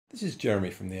This is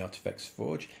Jeremy from the Artifacts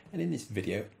Forge, and in this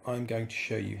video I'm going to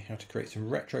show you how to create some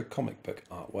retro comic book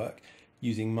artwork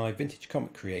using my vintage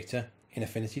comic creator in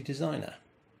Affinity Designer.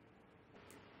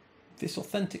 This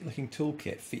authentic looking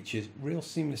toolkit features real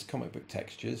seamless comic book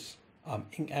textures,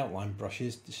 ink outline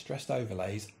brushes, distressed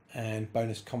overlays and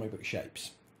bonus comic book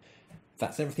shapes.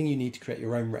 That's everything you need to create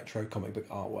your own retro comic book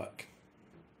artwork.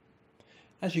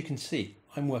 As you can see,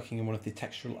 I'm working in one of the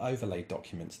textural overlay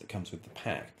documents that comes with the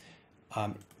pack.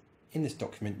 In this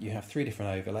document you have 3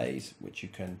 different overlays which you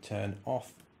can turn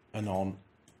off and on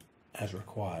as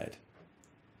required.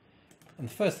 And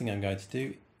the first thing I'm going to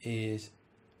do is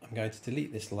I'm going to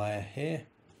delete this layer here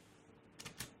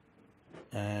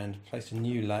and place a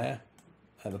new layer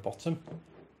at the bottom,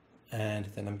 and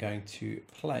then I'm going to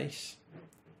place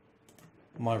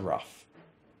my rough.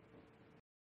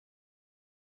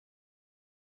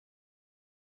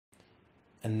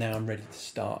 And now I'm ready to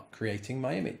start creating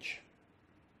my image.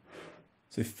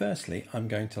 So firstly, I'm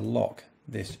going to lock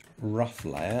this rough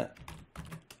layer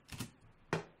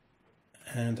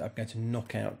and I'm going to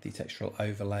knock out the textural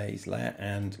overlays layer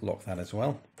and lock that as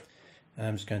well. And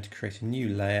I'm just going to create a new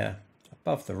layer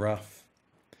above the rough,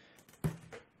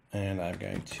 and I'm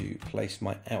going to place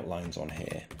my outlines on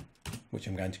here, which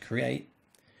I'm going to create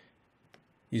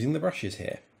using the brushes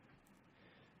here.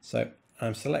 So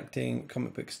I'm selecting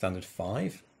Comic Book Standard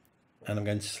 5 and I'm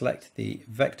going to select the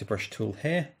vector brush tool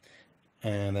here,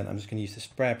 and then I'm just going to use the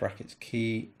square brackets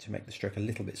key to make the stroke a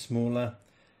little bit smaller,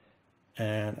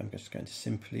 and I'm just going to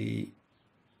simply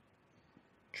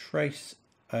trace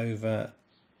over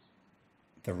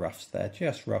the roughs there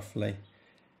just roughly,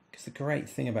 because the great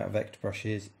thing about vector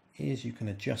brushes is you can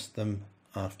adjust them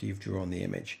after you've drawn the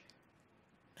image,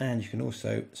 and you can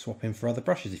also swap in for other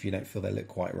brushes if you don't feel they look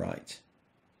quite right.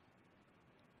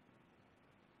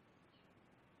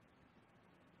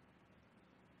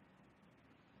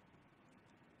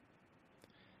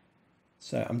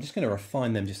 So I'm just going to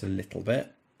refine them just a little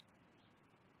bit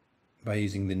by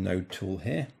using the node tool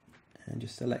here and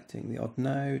just selecting the odd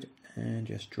node and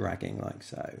just dragging like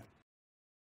so.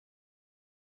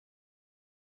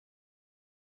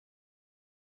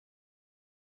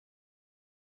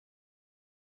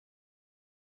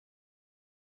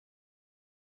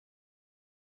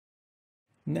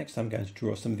 Next I'm going to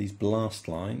draw some of these blast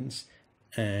lines,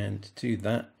 and to do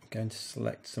that I'm going to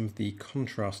select some of the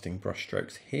contrasting brush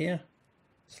strokes here.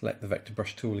 Select the vector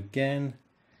brush tool again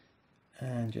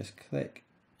and just click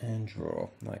and draw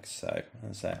like so.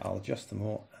 And so I'll adjust them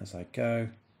all as I go.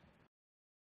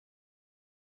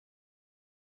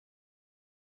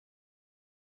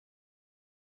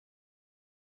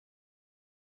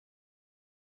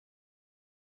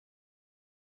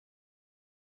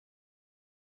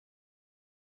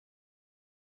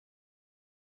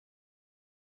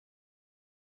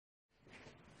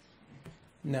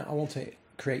 Now I want to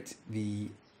create the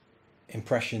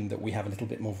impression that we have a little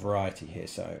bit more variety here,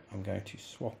 so I'm going to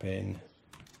swap in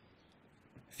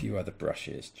a few other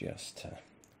brushes just to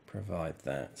provide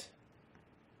that.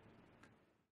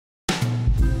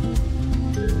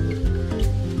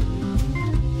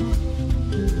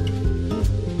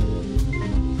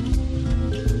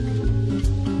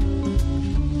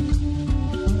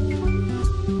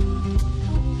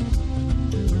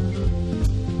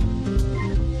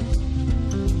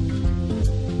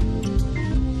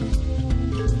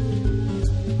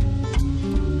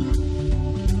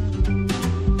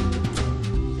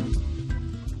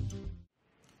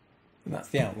 And that's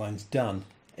the outlines done.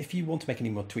 If you want to make any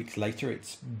more tweaks later,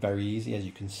 it's very easy, as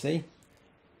you can see.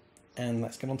 And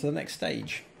let's get on to the next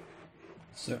stage.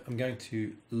 So I'm going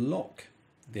to lock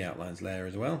the outlines layer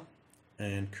as well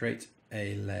and create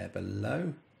a layer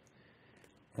below,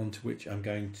 onto which I'm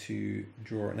going to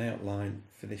draw an outline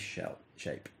for this shell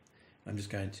shape. I'm just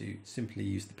going to simply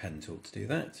use the pen tool to do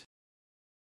that.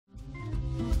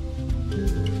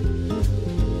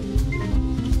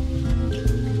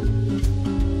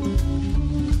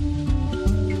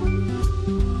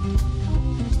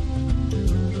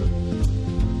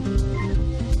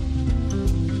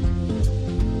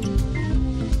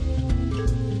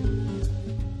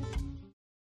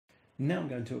 Now I'm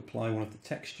going to apply one of the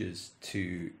textures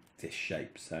to this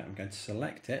shape. So I'm going to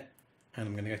select it and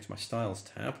I'm going to go to my styles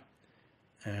tab,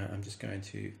 and I'm just going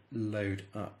to load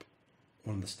up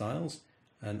one of the styles,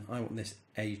 and I want this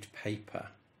aged paper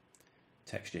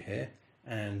texture here,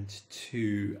 and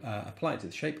to apply it to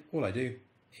the shape all I do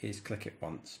is click it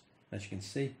once. As you can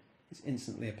see, it's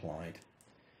instantly applied.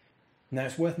 Now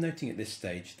it's worth noting at this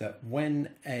stage that when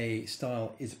a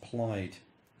style is applied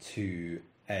to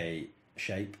a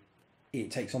shape, it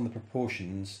takes on the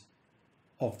proportions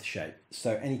of the shape.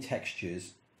 So any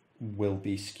textures will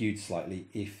be skewed slightly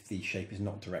if the shape is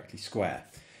not directly square.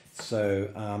 So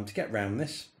to get around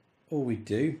this, all we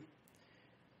do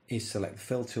is select the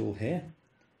fill tool here,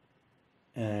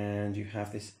 and you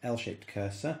have this L-shaped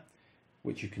cursor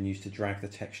which you can use to drag the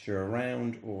texture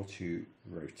around or to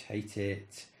rotate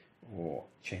it or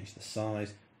change the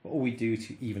size. But all we do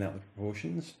to even out the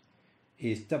proportions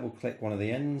is double click one of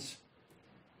the ends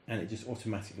and it just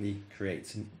automatically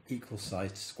creates an equal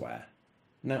sized square.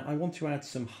 Now I want to add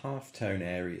some halftone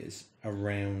areas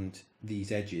around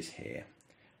these edges here.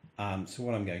 So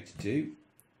what I'm going to do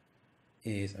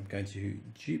is I'm going to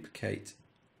duplicate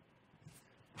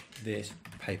this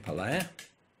paper layer,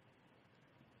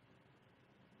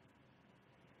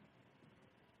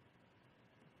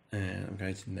 and I'm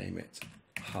going to name it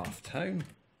halftone,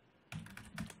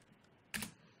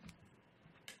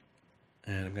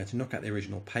 and I'm going to knock out the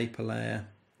original paper layer,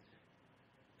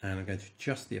 and I'm going to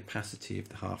adjust the opacity of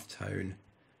the halftone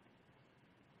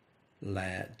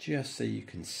layer just so you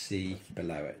can see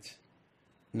below it.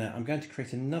 Now I'm going to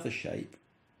create another shape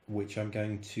which I'm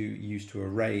going to use to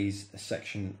erase a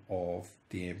section of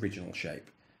the original shape.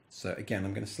 So again,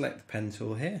 I'm going to select the pen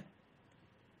tool here,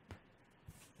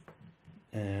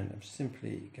 and I'm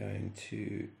simply going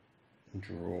to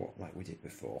draw like we did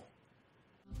before.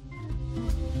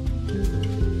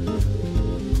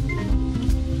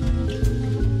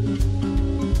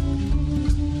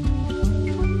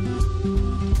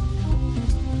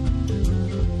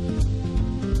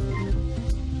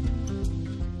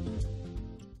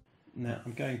 Now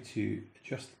I'm going to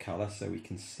adjust the colour so we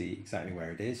can see exactly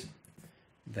where it is.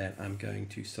 Then I'm going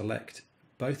to select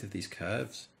both of these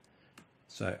curves.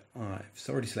 So I've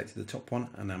already selected the top one,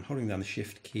 and I'm holding down the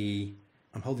Shift key.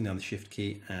 I'm holding down the Shift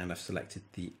key, and I've selected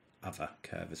the other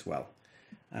curve as well.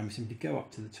 And we simply go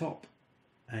up to the top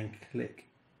and click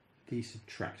the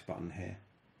subtract button here.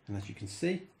 And as you can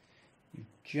see, you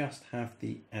just have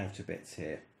the outer bits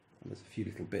here. And there's a few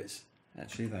little bits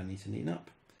actually that I need to neaten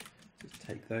up. Just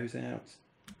take those out.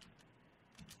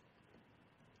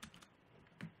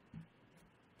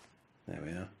 There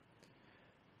we are.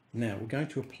 Now we're going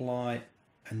to apply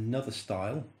another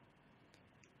style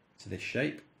to this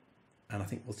shape, and I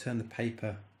think we'll turn the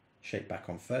paper shape back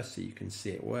on first so you can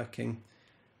see it working.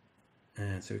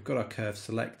 And so we've got our curve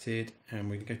selected,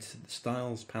 and we can go to the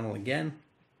styles panel again,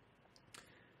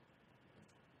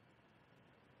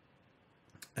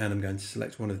 and I'm going to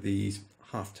select one of these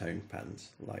halftone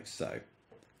patterns like so,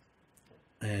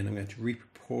 and I'm going to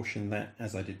reproportion that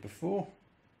as I did before,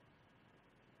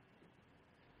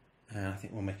 and I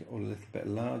think we'll make it all a little bit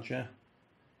larger.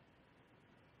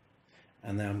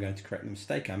 And now I'm going to correct the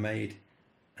mistake I made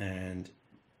and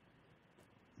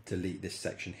delete this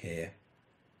section here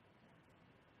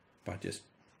by just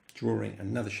drawing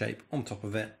another shape on top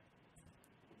of it,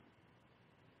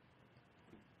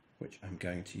 which I'm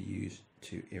going to use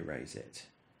to erase it.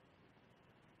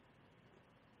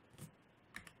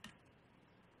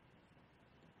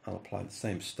 I'll apply the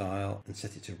same style and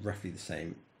set it to roughly the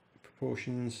same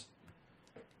proportions.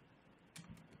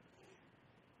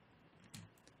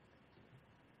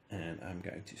 And I'm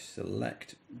going to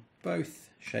select both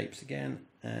shapes again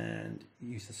and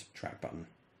use the subtract button.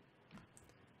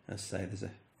 As I say, there's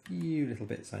a few little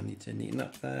bits I need to neaten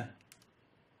up there.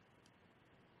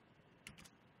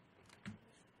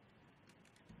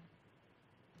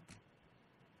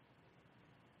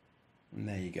 And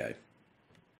there you go.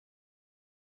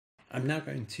 I'm now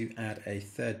going to add a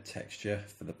third texture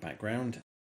for the background.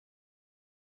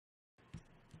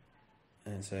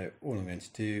 And so all I'm going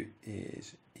to do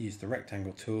is use the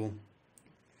rectangle tool,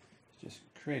 just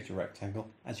create a rectangle.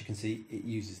 As you can see, it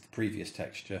uses the previous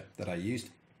texture that I used.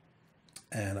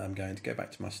 And I'm going to go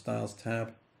back to my styles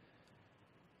tab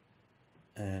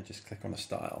and just click on a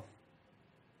style.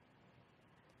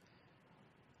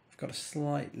 I've got a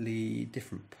slightly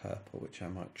different purple, which I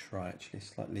might try actually.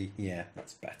 Slightly, yeah,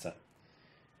 that's better.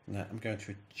 Now I'm going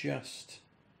to adjust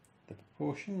the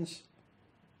proportions.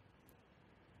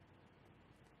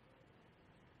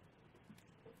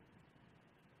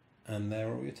 And there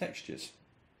are all your textures.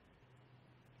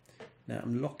 Now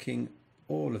I'm locking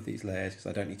all of these layers because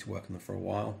I don't need to work on them for a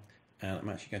while, and I'm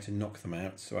actually going to knock them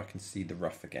out so I can see the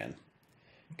rough again,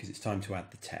 because it's time to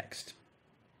add the text.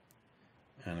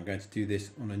 And I'm going to do this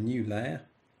on a new layer.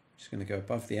 I'm just going to go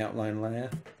above the outline layer,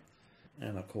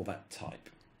 and I'll call that type.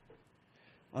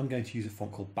 I'm going to use a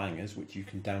font called Bangers, which you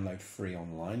can download free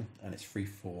online, and it's free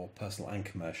for personal and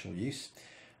commercial use.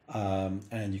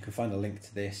 And you can find a link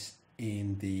to this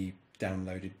in the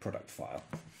downloaded product file.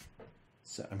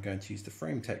 So I'm going to use the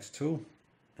frame text tool,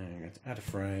 and I'm going to add a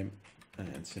frame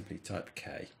and simply type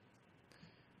K.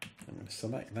 I'm going to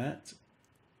select that,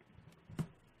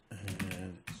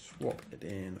 swap it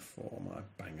in for my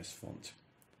Bangers font.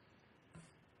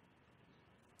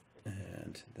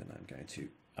 And then I'm going to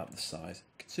up the size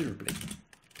considerably.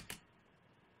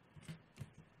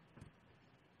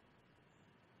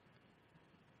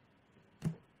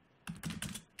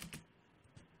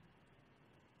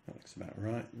 That looks about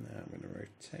right. Now I'm going to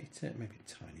rotate it, maybe a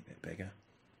tiny bit bigger.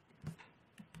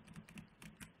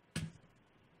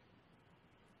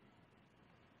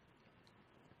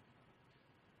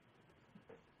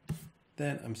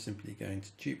 Then I'm simply going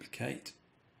to duplicate.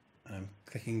 I'm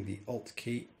clicking the Alt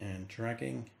key and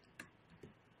dragging.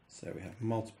 So we have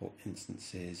multiple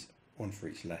instances, one for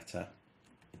each letter,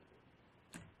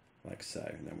 like so.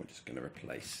 And then we're just going to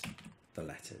replace the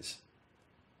letters.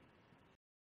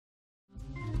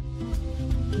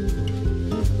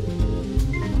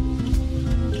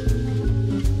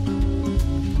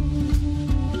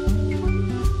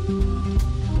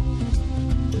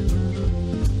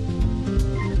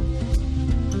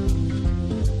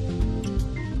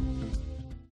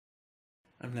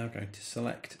 I'm now going to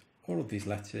select all of these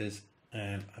letters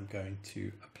and I'm going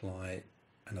to apply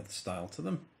another style to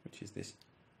them, which is this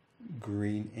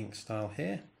green ink style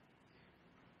here.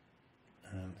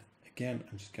 And again,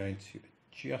 I'm just going to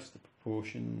adjust the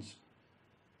proportions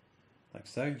like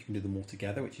so. You can do them all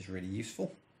together, which is really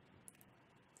useful.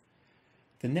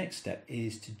 The next step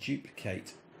is to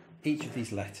duplicate each of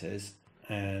these letters,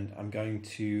 and I'm going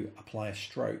to apply a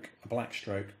stroke, a black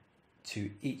stroke,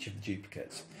 to each of the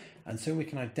duplicates. And so we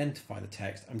can identify the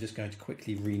text, I'm just going to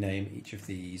quickly rename each of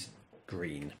these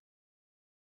green.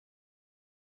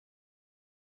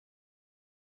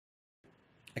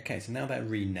 Okay, so now they're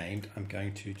renamed, I'm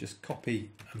going to just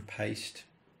copy and paste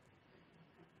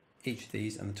each of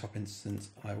these, and the top instance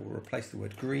I will replace the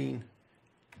word green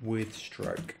with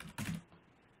stroke.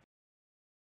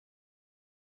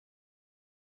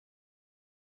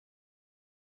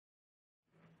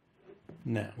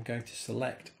 Now I'm going to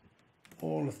select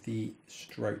all of the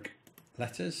stroke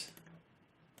letters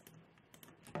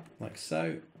like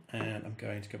so, and I'm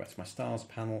going to go back to my styles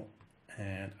panel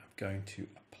and I'm going to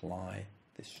apply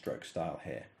this stroke style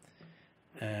here.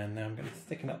 And now I'm going to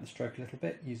thicken up the stroke a little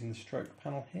bit using the stroke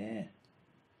panel here.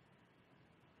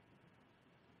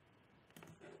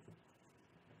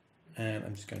 And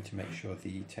I'm just going to make sure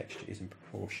the texture is in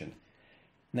proportion.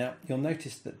 Now you'll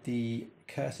notice that the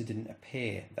cursor didn't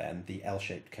appear then, the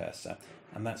L-shaped cursor,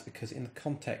 and that's because in the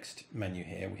context menu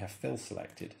here we have fill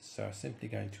selected. So I'm simply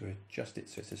going to adjust it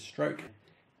so it's a stroke,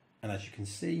 and as you can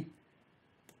see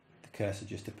the cursor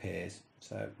just appears.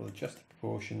 So we'll adjust the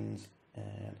proportions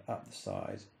and up the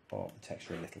size of the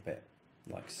texture a little bit,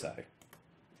 like so.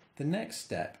 The next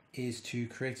step is to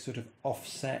create a sort of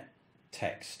offset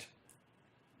text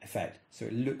effect, so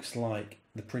it looks like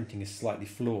the printing is slightly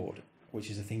flawed, which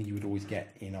is a thing you would always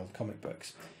get in old comic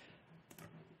books.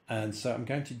 And so I'm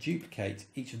going to duplicate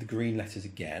each of the green letters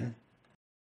again.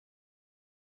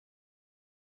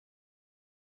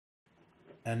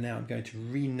 And now I'm going to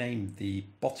rename the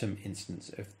bottom instance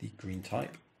of the green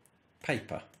type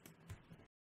paper.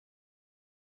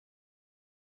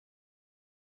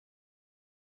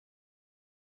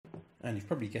 And you've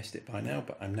probably guessed it by now,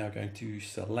 but I'm now going to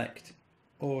select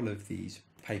all of these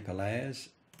paper layers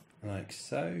like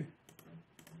so.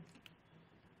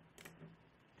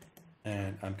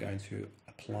 And I'm going to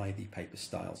apply the paper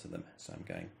style to them. So I'm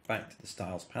going back to the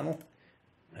styles panel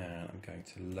and I'm going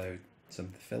to load some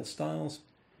of the fill styles,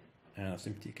 and I'm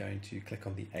simply going to click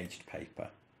on the aged paper.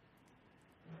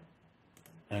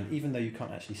 And even though you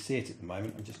can't actually see it at the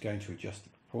moment, I'm just going to adjust the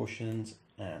proportions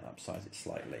and upsize it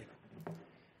slightly.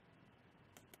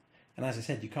 And as I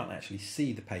said, you can't actually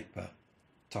see the paper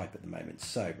type at the moment,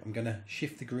 so I'm going to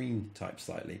shift the green type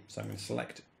slightly. So I'm going to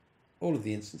select all of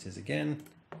the instances again,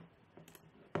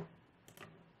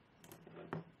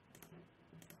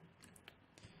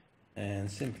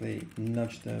 and simply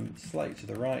nudge them slightly to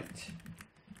the right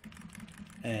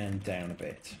and down a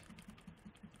bit.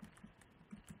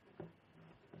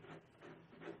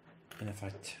 And if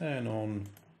I turn on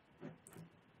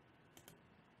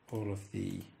all of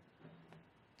the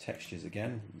textures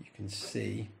again, you can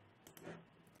see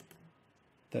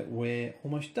that we're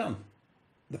almost done.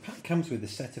 The pack comes with a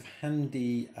set of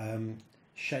handy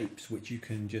shapes which you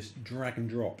can just drag and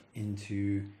drop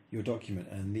into your document,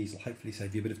 and these will hopefully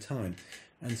save you a bit of time.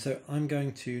 And so I'm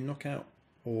going to knock out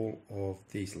all of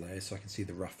these layers so I can see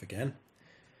the rough again.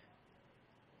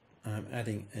 I'm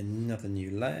adding another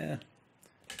new layer.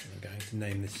 I'm going to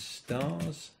name this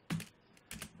stars,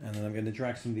 and then I'm going to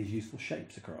drag some of these useful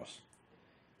shapes across.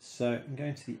 So I'm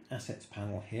going to the assets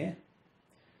panel here,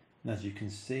 And as you can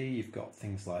see, you've got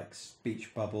things like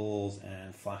speech bubbles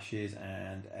and flashes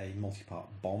and a multi-part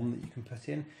bomb that you can put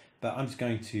in. But I'm just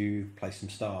going to place some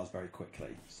stars very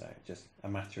quickly. So just a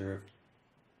matter of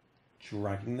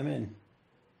dragging them in,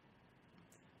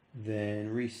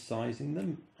 then resizing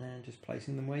them and just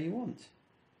placing them where you want.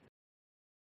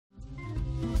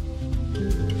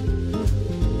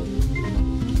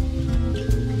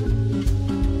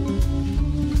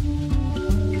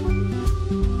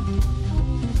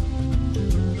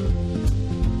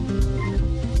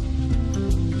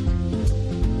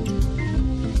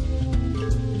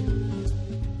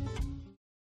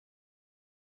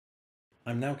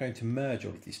 I'm now going to merge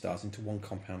all of these stars into one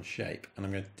compound shape, and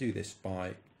I'm going to do this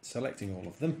by selecting all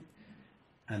of them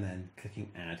and then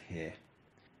clicking add here.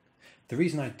 The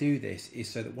reason I do this is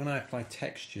so that when I apply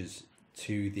textures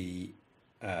to the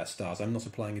stars, I'm not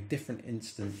applying a different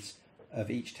instance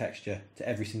of each texture to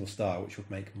every single star, which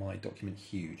would make my document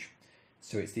huge.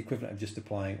 So it's the equivalent of just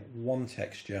applying one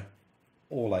texture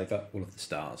all over all of the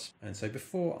stars. And so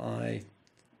before I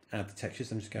add the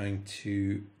textures, I'm just going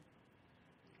to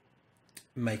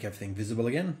make everything visible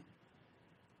again,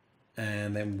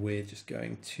 and then we're just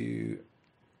going to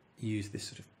use this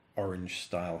sort of orange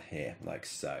style here, like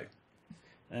so.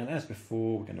 And as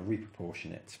before, we're going to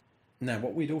reproportion it. Now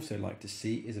what we'd also like to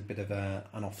see is a bit of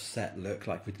an offset look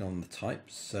like we did on the type,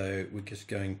 so we're just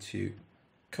going to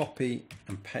copy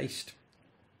and paste,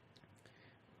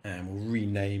 and we'll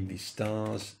rename these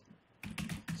stars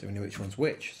so we know which one's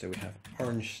which. So we have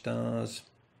orange stars,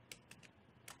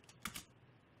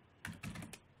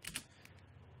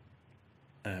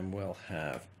 and we'll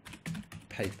have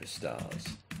paper stars.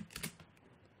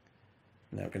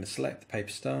 Now we're going to select the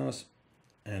paper stars,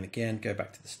 and again go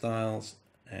back to the styles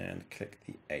and click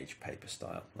the Age Paper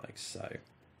style, like so.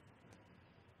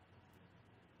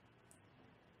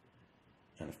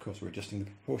 And of course we're adjusting the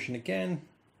proportion again,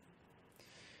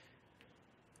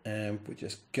 and we're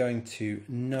just going to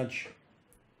nudge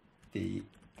the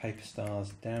paper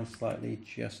stars down slightly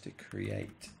just to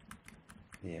create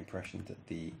the impression that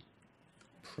the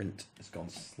print has gone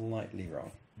slightly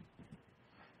wrong.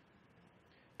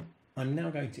 I'm now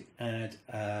going to add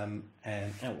an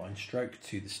outline stroke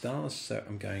to the stars, so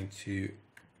I'm going to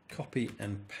copy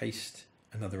and paste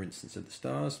another instance of the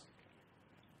stars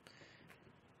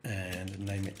and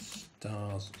name it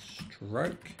Stars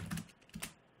Stroke.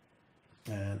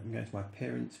 And I'm going to my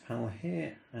Appearance panel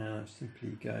here, and I'm simply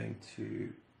going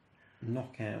to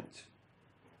knock out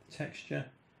the texture,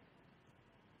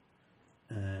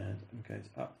 and I'm going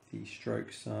to up the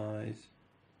stroke size.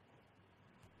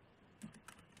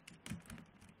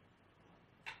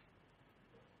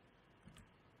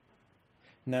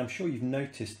 Now I'm sure you've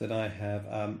noticed that I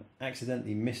have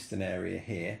accidentally missed an area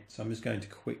here, so I'm just going to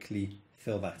quickly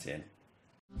fill that in.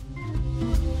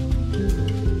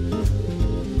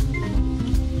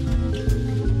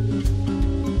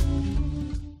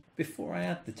 Before I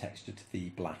add the texture to the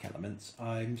black elements,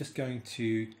 I'm just going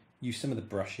to use some of the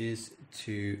brushes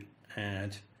to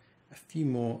add a few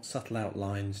more subtle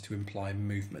outlines to imply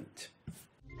movement.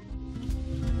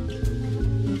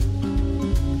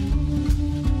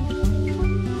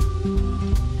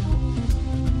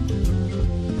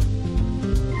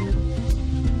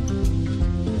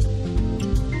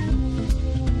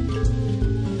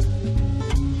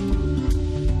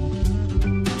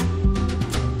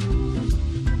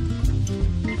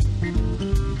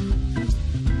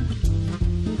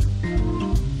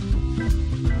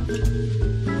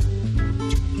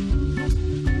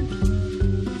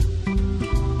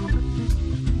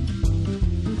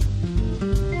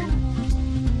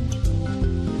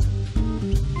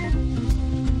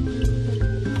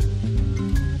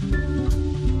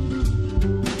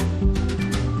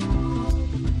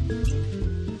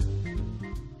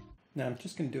 Now I'm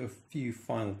just going to do a few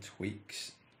final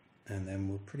tweaks and then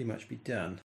we'll pretty much be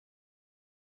done.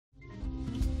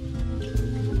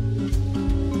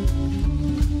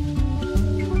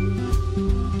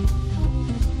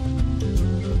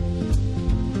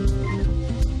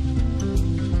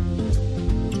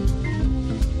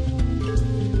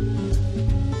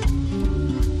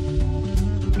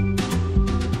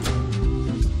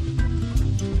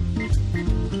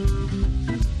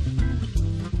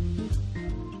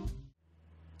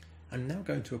 I'm now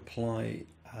going to apply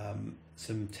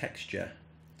some texture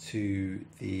to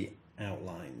the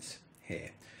outlines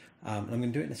here. I'm going to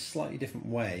do it in a slightly different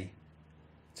way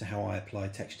to how I apply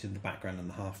texture to the background and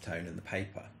the halftone and the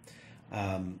paper.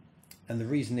 And the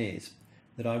reason is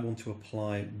that I want to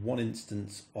apply one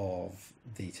instance of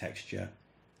the texture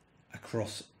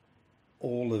across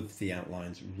all of the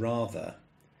outlines rather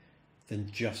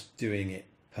than just doing it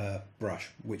per brush,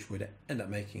 which would end up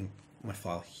making my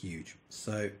file huge.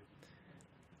 So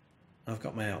I've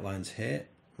got my outlines here.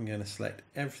 I'm going to select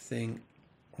everything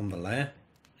on the layer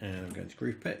and I'm going to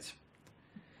group it.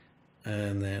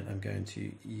 And then I'm going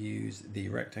to use the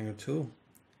rectangle tool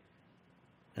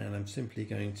and I'm simply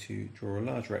going to draw a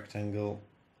large rectangle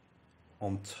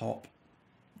on top,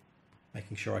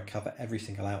 making sure I cover every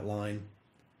single outline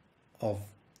of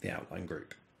the outline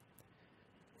group.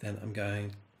 Then I'm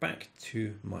going back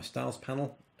to my styles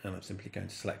panel and I'm simply going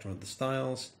to select one of the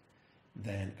styles,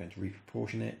 then going to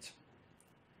reproportion it,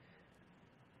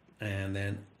 and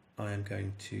then I am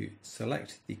going to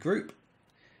select the group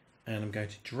and I'm going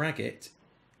to drag it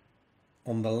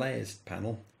on the layers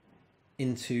panel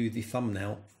into the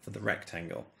thumbnail for the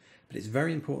rectangle. But it's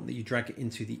very important that you drag it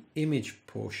into the image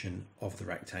portion of the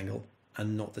rectangle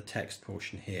and not the text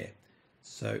portion here.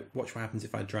 So watch what happens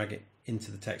if I drag it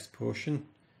into the text portion.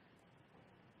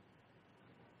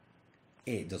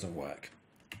 It doesn't work.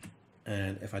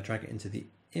 And if I drag it into the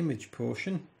image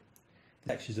portion, the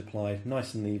text is applied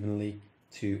nice and evenly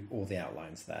to all the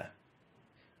outlines there.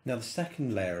 Now the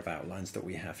second layer of outlines that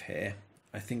we have here,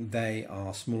 I think they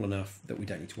are small enough that we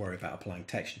don't need to worry about applying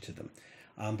texture to them.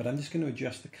 But I'm just going to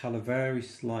adjust the colour very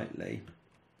slightly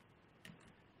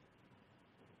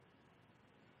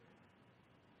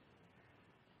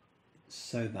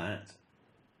so that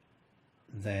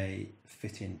they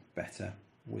fit in better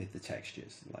with the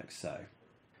textures, like so.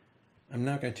 I'm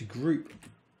now going to group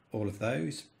all of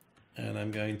those and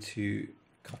I'm going to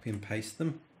copy and paste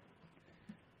them.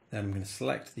 Then I'm going to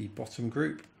select the bottom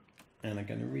group and I'm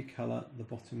going to recolor the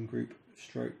bottom group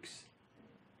strokes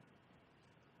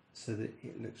so that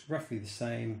it looks roughly the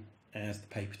same as the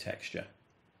paper texture.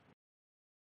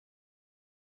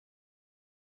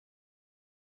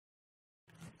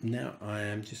 Now I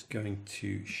am just going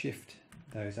to shift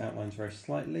those outlines very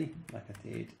slightly, like I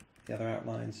did the other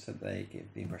outlines, so they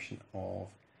give the impression of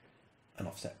an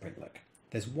offset print look.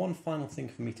 There's one final thing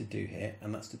for me to do here,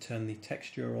 and that's to turn the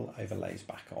textural overlays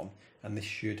back on, and this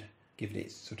should give it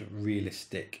its sort of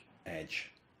realistic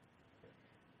edge.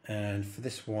 And for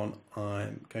this one,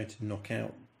 I'm going to knock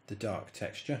out the dark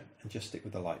texture and just stick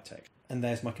with the light text. And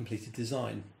there's my completed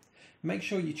design. Make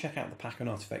sure you check out the pack on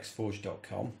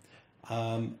artifactsforge.com.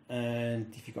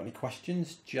 And if you've got any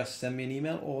questions, just send me an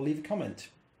email or leave a comment.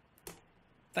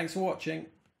 Thanks for watching.